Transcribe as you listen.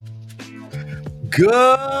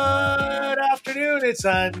Good afternoon. It's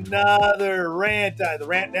another rant, the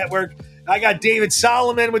Rant Network. I got David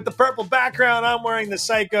Solomon with the purple background. I'm wearing the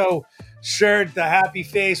Psycho shirt, the happy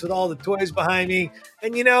face with all the toys behind me.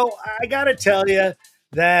 And I got to tell you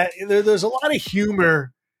that there's a lot of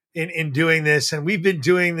humor in doing this. And we've been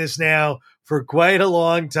doing this now for quite a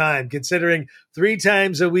long time, considering 3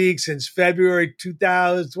 times a week since February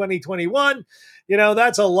 2021.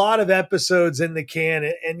 That's a lot of episodes in the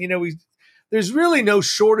can. And there's really no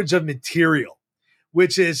shortage of material,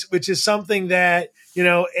 which is something that,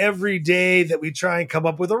 every day that we try and come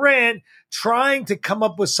up with a rant, trying to come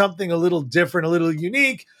up with something a little different, a little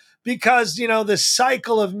unique, because, the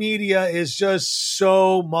cycle of media is just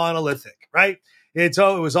so monolithic, right? It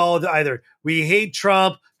was all either we hate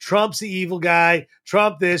Trump, Trump's the evil guy,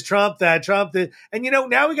 Trump this, Trump that, Trump this. And,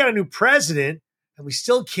 now we got a new president and we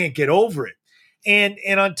still can't get over it. And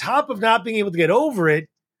on top of not being able to get over it,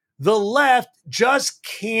 the left just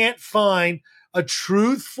can't find a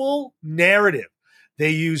truthful narrative.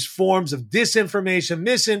 They use forms of disinformation,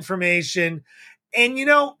 misinformation. And,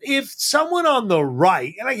 if someone on the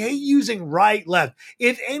right, and I hate using right, left,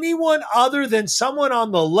 if anyone other than someone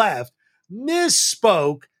on the left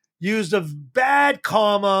misspoke, used a bad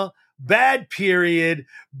comma, bad period,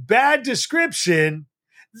 bad description,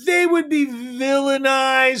 they would be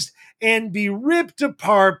villainized and be ripped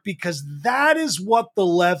apart, because that is what the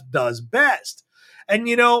left does best. And,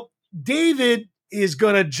 David is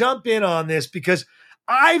going to jump in on this because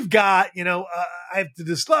I've got, I have to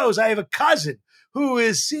disclose, I have a cousin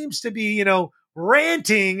who seems to be,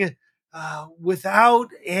 ranting without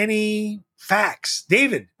any facts.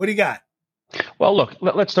 David, what do you got? Well, look,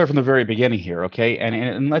 let's start from the very beginning here, okay?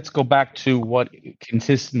 And let's go back to what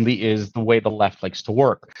consistently is the way the left likes to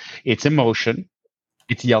work. It's emotion.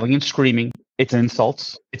 It's yelling and screaming. It's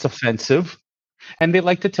insults. It's offensive. And they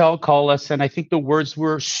like to call us, and I think the words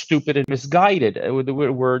were stupid and misguided. The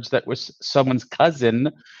words that was someone's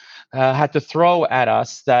cousin had to throw at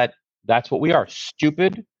us. That's what we are: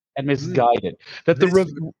 stupid and misguided. That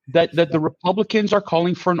the Republicans are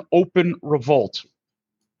calling for an open revolt.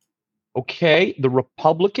 Okay, the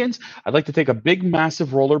Republicans. I'd like to take a big,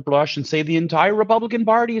 massive roller brush and say the entire Republican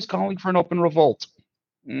Party is calling for an open revolt.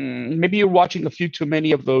 Maybe you're watching a few too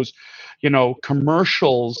many of those,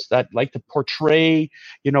 commercials that like to portray,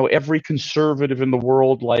 every conservative in the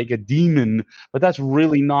world like a demon, but that's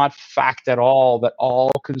really not fact at all. That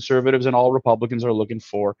all conservatives and all Republicans are looking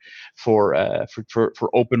for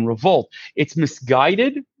open revolt. It's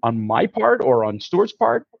misguided on my part or on Stuart's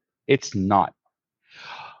part. It's not.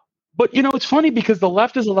 But, it's funny because the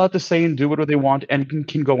left is allowed to say and do whatever they want and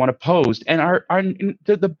can go unopposed. And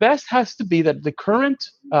the best has to be that the current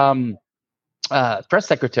press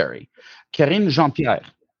secretary, Karine Jean-Pierre,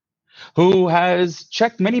 who has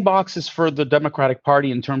checked many boxes for the Democratic Party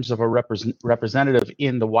in terms of a representative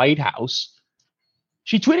in the White House,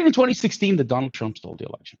 she tweeted in 2016 that Donald Trump stole the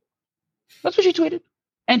election. That's what she tweeted.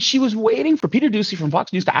 And she was waiting for Peter Doocy from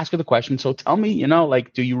Fox News to ask her the question. So tell me,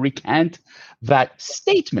 do you recant that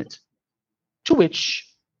statement? To which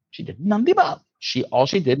she did none of the above. All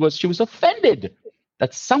she did was she was offended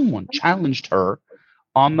that someone challenged her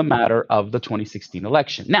on the matter of the 2016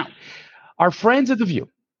 election. Now, our friends at The View,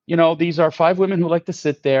 these are 5 women who like to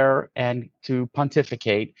sit there and to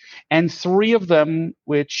pontificate, and 3 of them,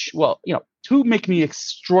 which, 2 make me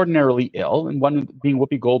extraordinarily ill, and one being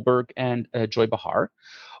Whoopi Goldberg and Joy Behar.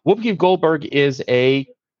 Whoopi Goldberg is a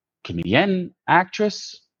comedian,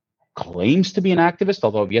 actress, claims to be an activist,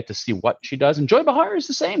 although I've yet to see what she does. And Joy Behar is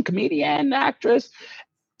the same, comedian, actress,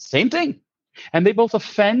 same thing. And they both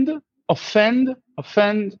offend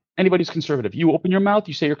anybody who's conservative. You open your mouth,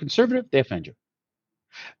 you say you're conservative, they offend you.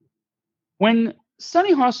 When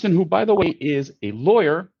Sunny Hostin, who, by the way, is a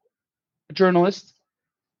lawyer, a journalist,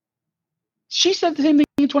 she said the same thing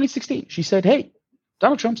in 2016. She said, hey,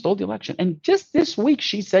 Donald Trump stole the election. And just this week,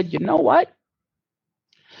 she said, you know what?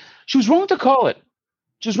 She was wrong to call it.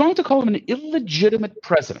 She was wrong to call him an illegitimate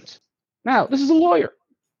president. Now, this is a lawyer.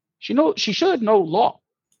 She should know law.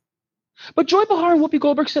 But Joy Behar and Whoopi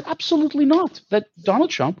Goldberg said absolutely not, that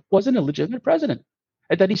Donald Trump was an illegitimate president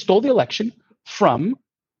and that he stole the election from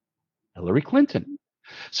Hillary Clinton.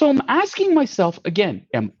 So I'm asking myself again,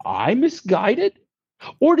 am I misguided?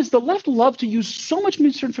 Or does the left love to use so much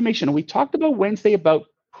misinformation? And we talked about Wednesday about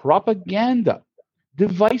propaganda,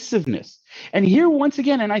 divisiveness. And here once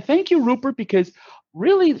again, and I thank you, Rupert, because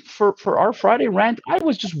really for our Friday rant, I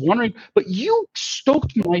was just wondering, but you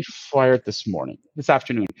stoked my fire this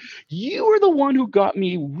afternoon. You were the one who got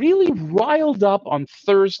me really riled up on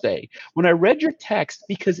Thursday when I read your text,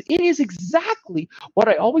 because it is exactly what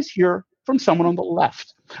I always hear from someone on the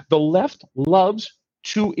left. The left loves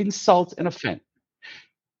to insult and offend.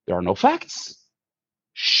 There are no facts.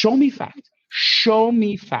 Show me fact. Show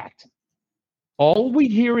me fact. All we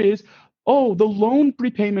hear is, oh, the loan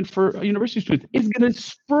prepayment for university students is going to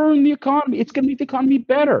spur the economy. It's going to make the economy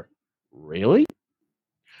better. Really?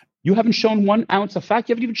 You haven't shown 1 ounce of fact.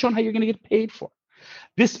 You haven't even shown how you're going to get paid for.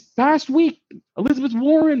 This past week, Elizabeth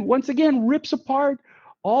Warren once again rips apart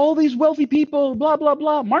all these wealthy people, blah, blah,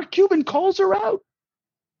 blah. Mark Cuban calls her out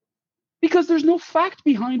because there's no fact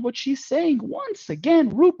behind what she's saying. Once again,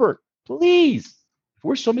 Rupert, please, if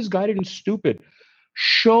we're so misguided and stupid,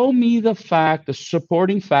 show me the fact, the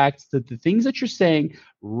supporting facts, the things that you're saying,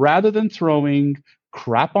 rather than throwing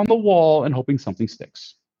crap on the wall and hoping something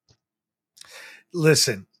sticks.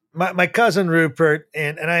 Listen, my cousin Rupert,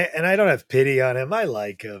 and I don't have pity on him. I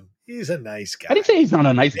like him. He's a nice guy. I didn't say he's not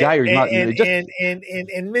a nice guy or not.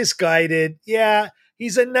 And misguided. Yeah,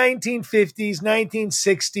 he's a 1950s,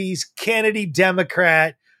 1960s Kennedy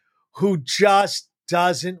Democrat who just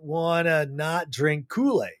doesn't want to not drink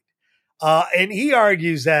Kool-Aid. And he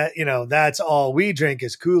argues that, that's all we drink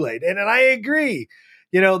is Kool-Aid. And I agree.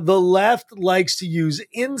 The left likes to use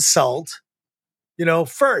insult,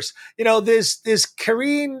 first. This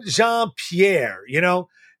Karine Jean-Pierre,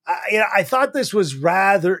 I thought this was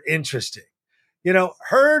rather interesting.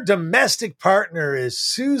 Her domestic partner is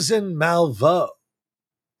Susan Malveaux.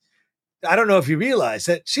 I don't know if you realize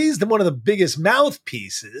that she's one of the biggest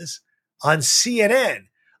mouthpieces on CNN,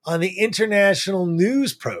 on the international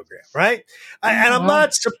news program, right? And I'm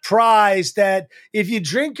not surprised that if you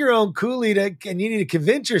drink your own Kool-Aid and you need to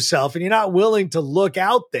convince yourself and you're not willing to look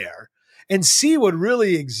out there and see what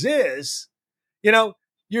really exists,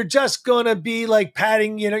 you're just going to be like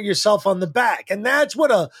patting, yourself on the back. And that's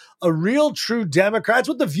what a real true Democrat, that's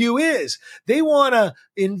what the view is. They want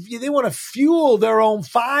to fuel their own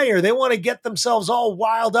fire. They want to get themselves all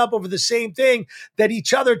wild up over the same thing that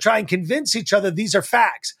each other try and convince each other these are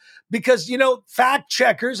facts. Because, fact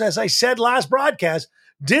checkers, as I said last broadcast,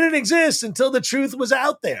 didn't exist until the truth was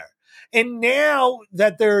out there. And now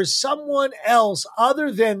that there is someone else other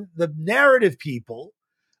than the narrative people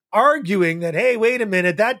arguing that, hey, wait a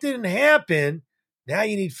minute, that didn't happen. Now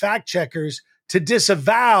you need fact checkers to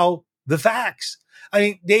disavow the facts. I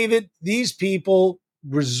mean, David, these people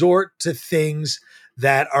resort to things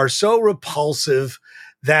that are so repulsive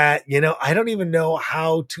that, I don't even know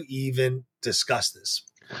how to even discuss this.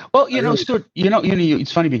 Well, Stuart,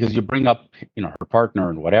 it's funny because you bring up, her partner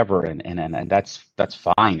and whatever, and that's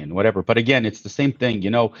fine and whatever. But again, it's the same thing.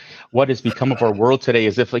 What has become of our world today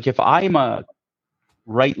is if I'm a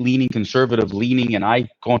right-leaning, conservative-leaning, and I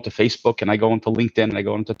go into Facebook and I go into LinkedIn and I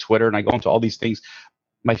go into Twitter and I go into all these things,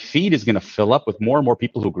 my feed is going to fill up with more and more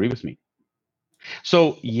people who agree with me.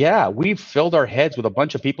 So, yeah, we've filled our heads with a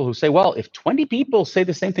bunch of people who say, well, if 20 people say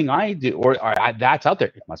the same thing I do, or that's out there,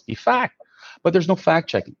 it must be fact. But there's no fact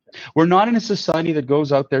checking. We're not in a society that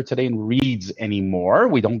goes out there today and reads anymore.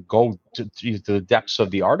 We don't go to the depths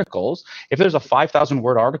of the articles. If there's a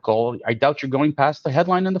 5,000-word article, I doubt you're going past the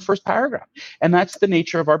headline in the first paragraph. And that's the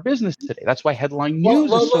nature of our business today. That's why headline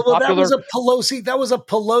news is so popular. That was a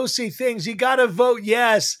Pelosi thing. You got to vote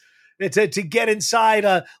yes to get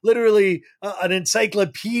inside literally an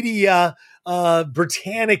encyclopedia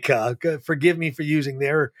Britannica. Forgive me for using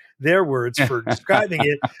their words for describing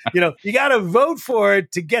it. You got to vote for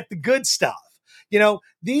it to get the good stuff.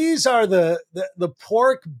 These are the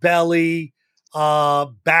pork belly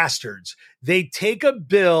bastards. They take a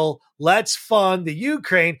bill, let's fund the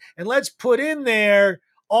Ukraine, and let's put in there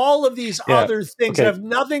all of these other things that have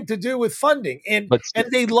nothing to do with funding. And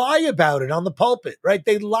they lie about it on the pulpit, right?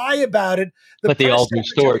 They lie about it. But they all do,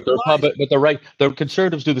 Stuart. The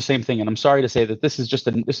conservatives do the same thing. And I'm sorry to say that this is just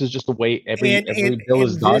the way every bill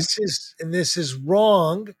is done. This is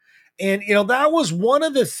wrong. And, that was one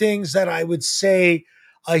of the things that I would say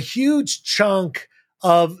a huge chunk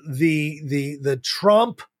of the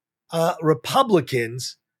Trump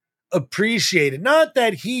Republicans appreciated. Not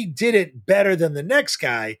that he did it better than the next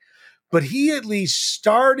guy, but he at least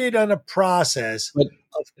started on a process of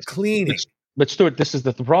cleaning. But Stuart, this is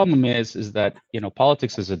the problem is that,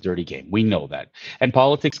 politics is a dirty game. We know that. And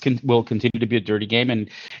politics will continue to be a dirty game. And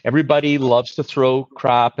everybody loves to throw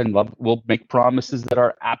crap and will make promises that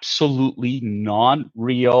are absolutely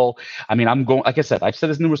non-real. I mean, like I said, I've said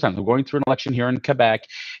this numerous times. I'm going through an election here in Quebec,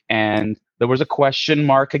 and there was a question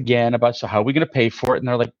mark again about, so how are we going to pay for it? And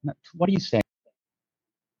they're like, what are you saying?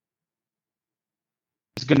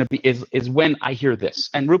 It's going to be is when I hear this.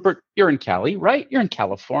 And Rupert, you're in Cali, right? You're in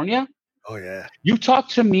California. Oh, yeah. You talk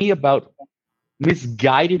to me about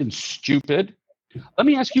misguided and stupid. Let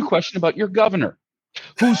me ask you a question about your governor.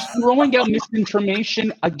 who's throwing out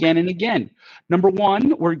misinformation again and again. Number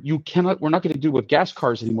one, we're not going to do with gas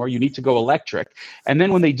cars anymore. You need to go electric. And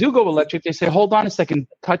then when they do go electric, they say, hold on a second,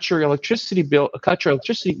 cut your electricity bill, cut your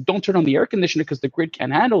electricity. Don't turn on the air conditioner because the grid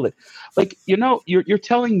can't handle it. Like, you're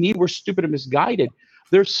telling me we're stupid and misguided.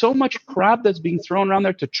 There's so much crap that's being thrown around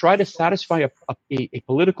there to try to satisfy a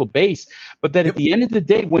political base. But that at the end of the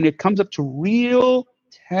day, when it comes up to real,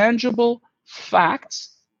 tangible facts,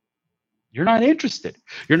 you're not interested.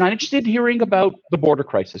 You're not interested in hearing about the border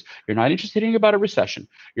crisis. You're not interested in hearing about a recession.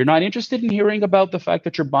 You're not interested in hearing about the fact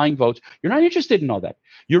that you're buying votes. You're not interested in all that.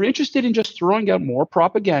 You're interested in just throwing out more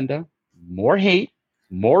propaganda, more hate,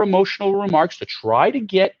 more emotional remarks to try to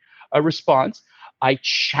get a response. I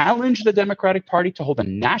challenge the Democratic Party to hold a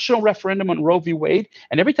national referendum on Roe v. Wade.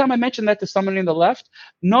 And every time I mention that to somebody on the left,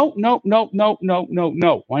 no, no, no, no, no, no,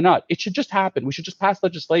 no. Why not? It should just happen. We should just pass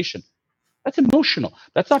legislation. That's emotional.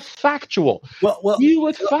 That's not factual. Well, deal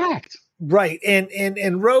with fact. Right.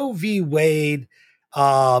 And Roe v. Wade,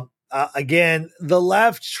 again, the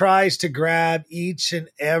left tries to grab each and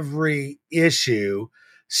every issue,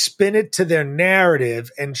 spin it to their narrative,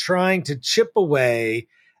 and trying to chip away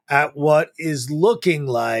at what is looking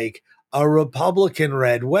like a Republican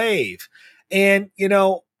red wave. And,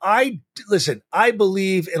 I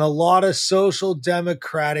believe in a lot of social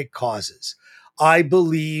democratic causes. I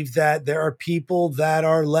believe that there are people that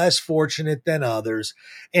are less fortunate than others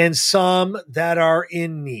and some that are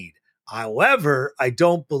in need. However, I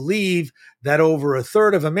don't believe that over a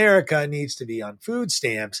third of America needs to be on food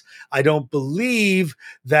stamps. I don't believe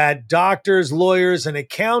that doctors, lawyers, and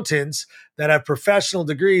accountants that have professional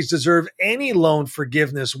degrees deserve any loan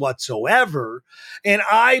forgiveness whatsoever. And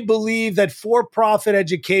I believe that for-profit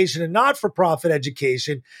education and not-for-profit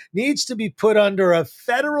education needs to be put under a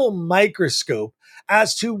federal microscope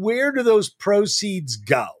as to where do those proceeds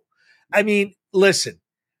go. I mean, listen,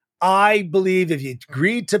 I believe if you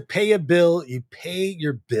agreed to pay a bill, you pay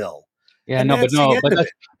your bill. Yeah,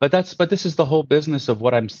 but this is the whole business of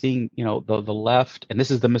what I'm seeing, the left, and this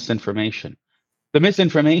is the misinformation. The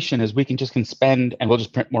misinformation is we can spend and we'll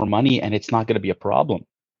just print more money and it's not going to be a problem.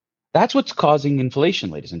 That's what's causing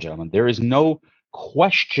inflation, ladies and gentlemen. There is no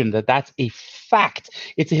question that that's a fact.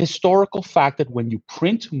 It's a historical fact that when you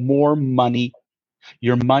print more money,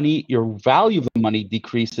 your value of the money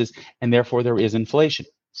decreases, and therefore there is inflation.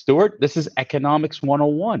 Stuart, this is economics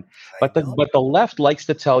 101. But the left likes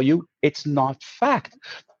to tell you it's not fact.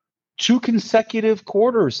 2 consecutive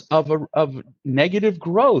quarters of negative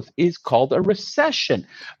growth is called a recession.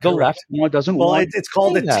 The left doesn't want. It's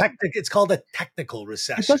called a technical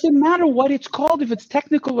recession. It doesn't matter what it's called, if it's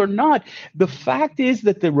technical or not. The fact is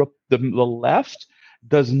that the left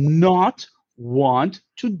does not want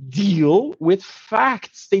to deal with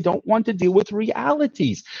facts. They don't want to deal with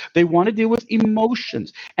realities. They want to deal with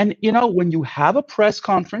emotions. And when you have a press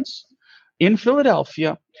conference in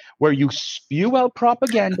Philadelphia where you spew out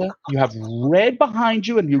propaganda, you have red behind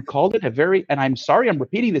you, and you called it and I'm sorry, I'm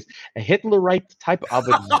repeating this, a Hitlerite type of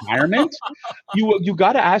environment, you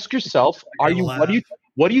got to ask yourself, what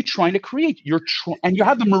are you trying to create? And you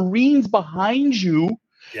have the Marines behind you.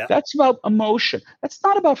 Yeah. That's about emotion. That's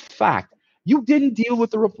not about fact. You didn't deal with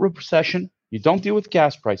the recession. You don't deal with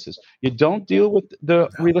gas prices. You don't deal with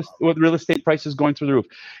real estate prices going through the roof.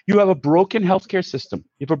 You have a broken healthcare system.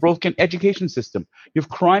 You have a broken education system. You have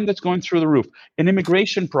crime that's going through the roof. An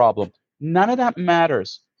immigration problem. None of that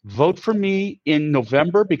matters. Vote for me in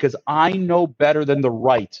November because I know better than the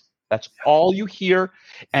right. That's all you hear.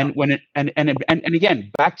 And when and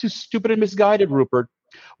again, back to stupid and misguided, Rupert.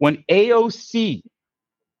 When AOC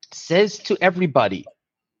says to everybody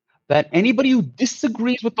that anybody who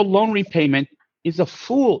disagrees with the loan repayment is a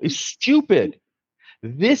fool, is stupid.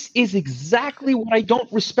 This is exactly what I don't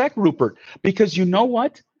respect, Rupert, because you know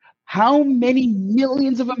what? How many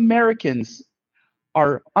millions of Americans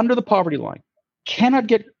are under the poverty line, cannot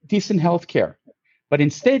get decent health care, but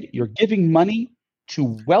instead you're giving money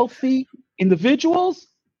to wealthy individuals?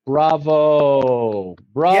 Bravo.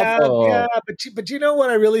 Yeah, but you know what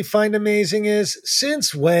I really find amazing is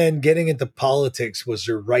since when getting into politics was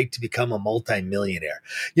your right to become a multimillionaire?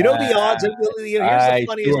 The odds. Here's the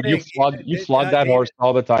funniest thing. You flog that horse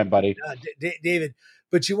all the time, buddy. David,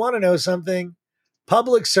 but you want to know something?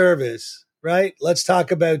 Public service, right? Let's talk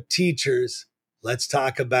about teachers. Let's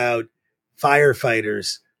talk about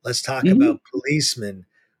firefighters. Let's talk about policemen.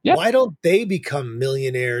 Yep. Why don't they become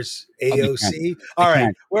millionaires? AOC. All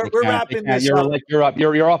right, we're wrapping this up. You're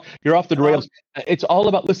off the rails. It's all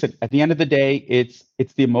about. Listen, at the end of the day, it's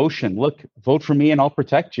the emotion. Look, vote for me and I'll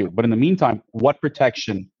protect you. But in the meantime, what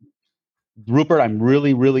protection, Rupert? I'm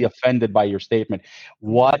really, really offended by your statement.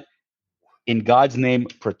 What in God's name,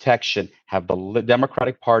 protection. Have the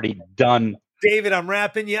Democratic Party done. David, I'm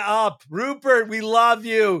wrapping you up. Rupert, we love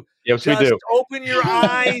you. Yes, we Just do. open your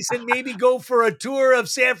eyes and maybe go for a tour of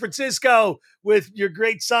San Francisco with your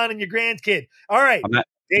great son and your grandkid. All right, On that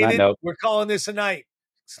David, note, we're calling this a night.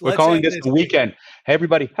 we're Let's calling end this this a weekend. Hey,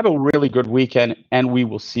 everybody, have a really good weekend, and we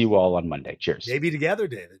will see you all on Monday. Cheers. maybe together,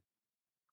 David.